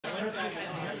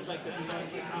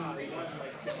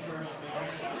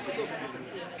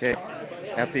Okay,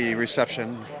 at the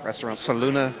reception restaurant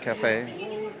Saluna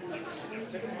Cafe.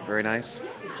 Very nice.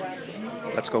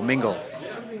 Let's go mingle.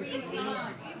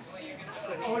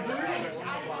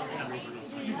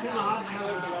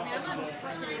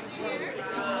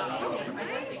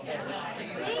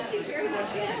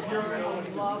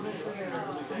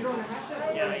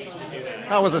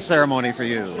 How was the ceremony for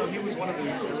you? So he was one of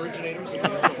the originators of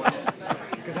the other one,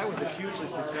 because that was a hugely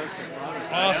successful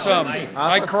product. Awesome. I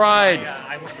Awesome. cried. Yeah,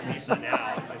 I work for Visa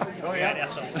now. Oh, Yeah, yeah?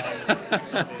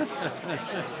 SO1.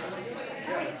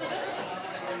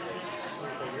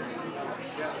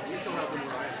 Yeah, we still have them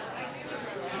around.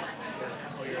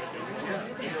 Oh, you're yeah,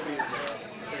 he'll be in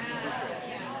San Francisco.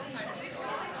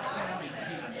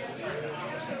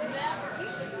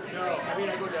 No, I mean,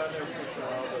 I go down there once in a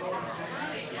while, but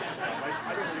I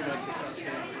don't really like the South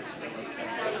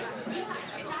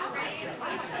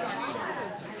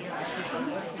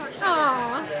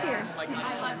Oh, here.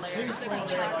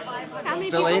 How many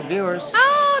Still people? 8 viewers.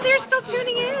 Oh, they're still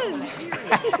tuning in.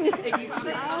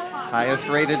 Highest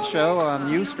rated show on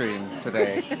Ustream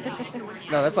today.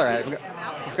 No, that's all right. We're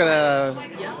just gonna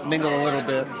mingle a little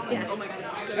bit. Yeah.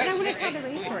 But I want to tell the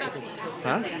ring story.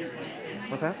 Huh?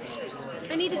 What's that?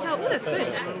 I need to tell. Oh, that's good.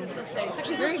 It's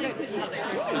actually very good.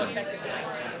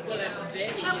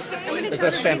 I'm going to Is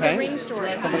tell that the champagne? ring story.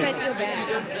 I feel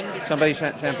bad. Somebody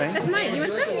champagne? That's mine. You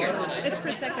want some here? It's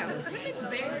prosecco.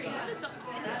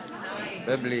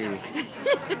 Bubbly.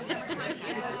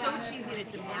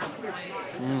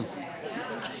 Mm.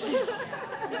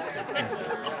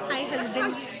 Hi,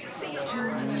 husband.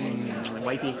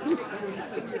 Wifey.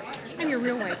 I'm your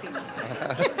real wifey.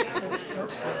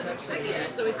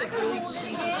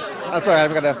 That's all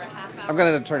right. I'm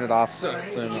gonna turn it off soon.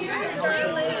 Did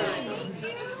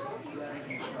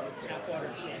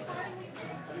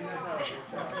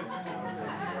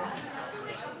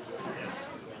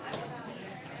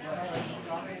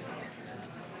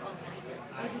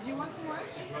you want some more?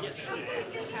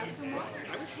 Have some more?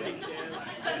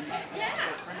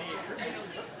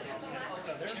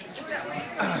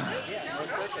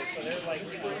 So they're like,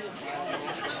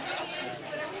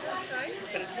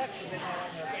 but it's actually been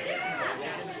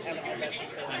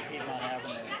on Piedmont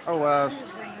Avenue. Oh,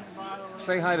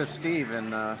 say hi to Steve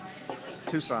in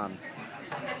Tucson.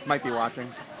 Might be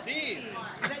watching. Steve!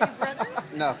 Is that your brother?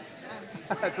 No,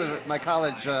 that's my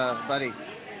college buddy.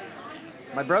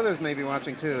 My brothers may be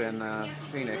watching too in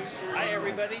Phoenix. Hi,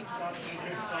 everybody.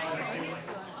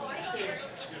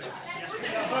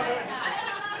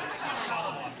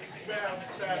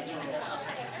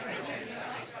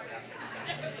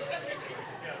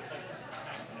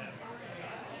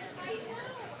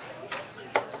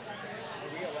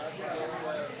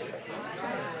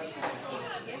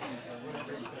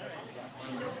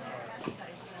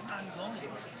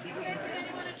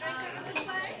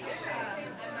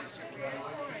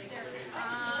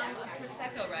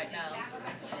 Prosecco right now.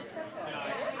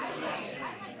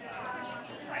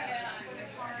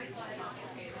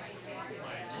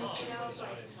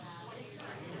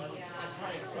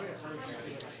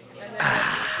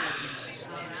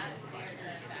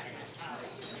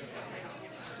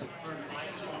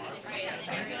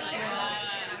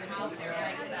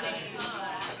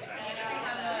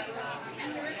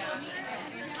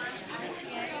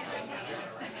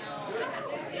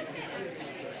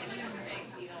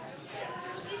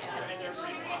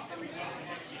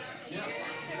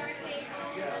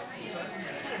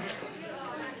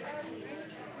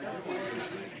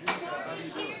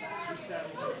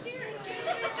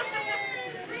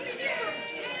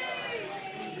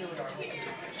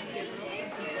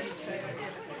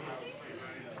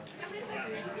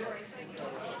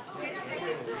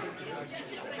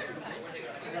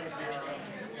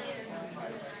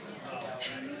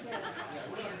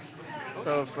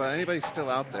 So if anybody's still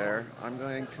out there, I'm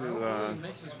going to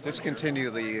discontinue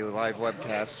the live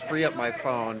webcast, free up my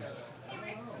phone,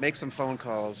 make some phone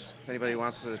calls. If anybody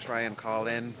wants to try and call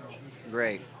in,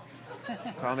 great.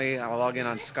 Call me. I'll log in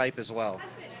on Skype as well.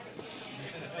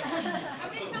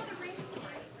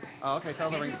 Oh, okay. Tell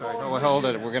the ring story. Oh, well, hold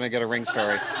it. We're going to get a ring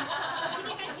story. Can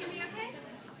you guys hear me okay?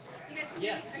 You guys can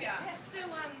Yes. hear me? Okay. So,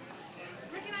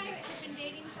 Rick and I have been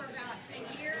dating for about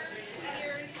a year, 2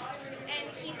 years, and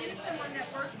he knew someone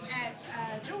that worked at a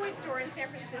jewelry store in San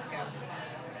Francisco.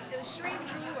 It was Shreve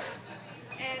Jewelers.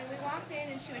 And we walked in,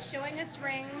 and she was showing us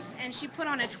rings, and she put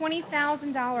on a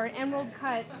 $20,000 emerald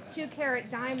cut 2-carat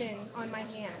diamond on my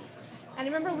hand. And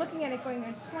I remember looking at it going,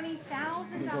 there's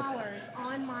 $20,000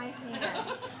 on my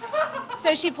hand.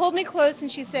 So she pulled me close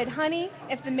and she said, honey,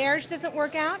 if the marriage doesn't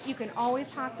work out, you can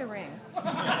always hawk the ring.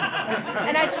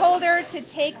 And I told her to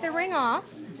take the ring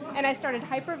off, and I started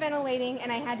hyperventilating,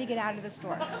 and I had to get out of the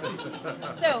store.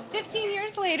 So 15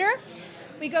 years later,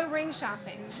 we go ring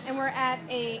shopping, and we're at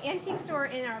a antique store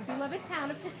in our beloved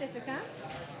town of Pacifica,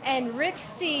 and Rick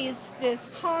sees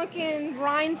this honking,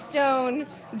 rhinestone,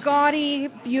 gaudy,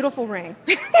 beautiful ring.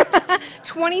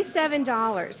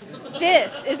 $27.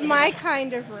 This is my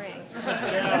kind of ring.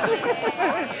 Thank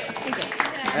you.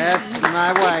 That's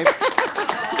my wife.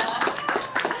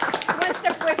 I want to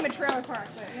step away from the trailer park,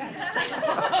 but yes.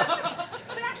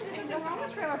 But actually, there's nothing wrong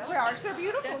with trailer parks. They're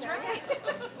beautiful. That's right.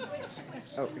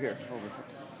 Oh, here, hold this.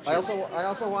 I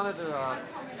also wanted to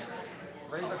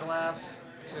raise a glass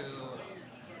to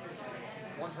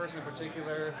one person in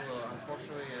particular who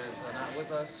unfortunately is not with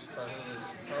us, but who is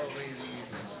probably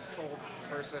the sole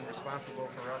person responsible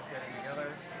for us getting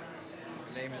together.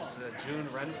 Her name is June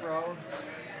Renfro,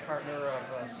 partner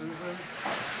of Susan's.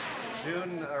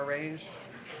 June arranged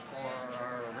for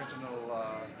our original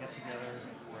get-together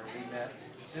where we met.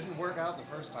 Didn't work out the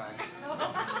first time.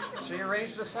 She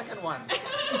arranged a second one.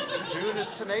 June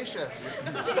is tenacious.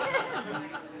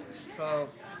 So,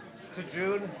 to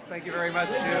June, thank you very much,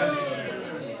 June.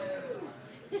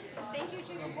 Thank you,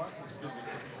 June.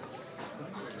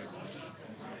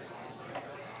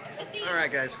 All right,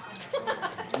 guys.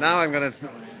 Now I'm going to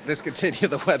discontinue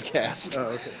the webcast.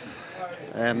 Oh, okay.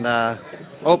 And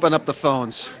open up the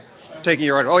phones. Taking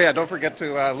your order. Oh yeah, don't forget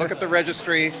to look at the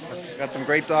registry. Got some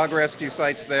great dog rescue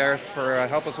sites there for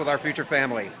help us with our future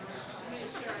family.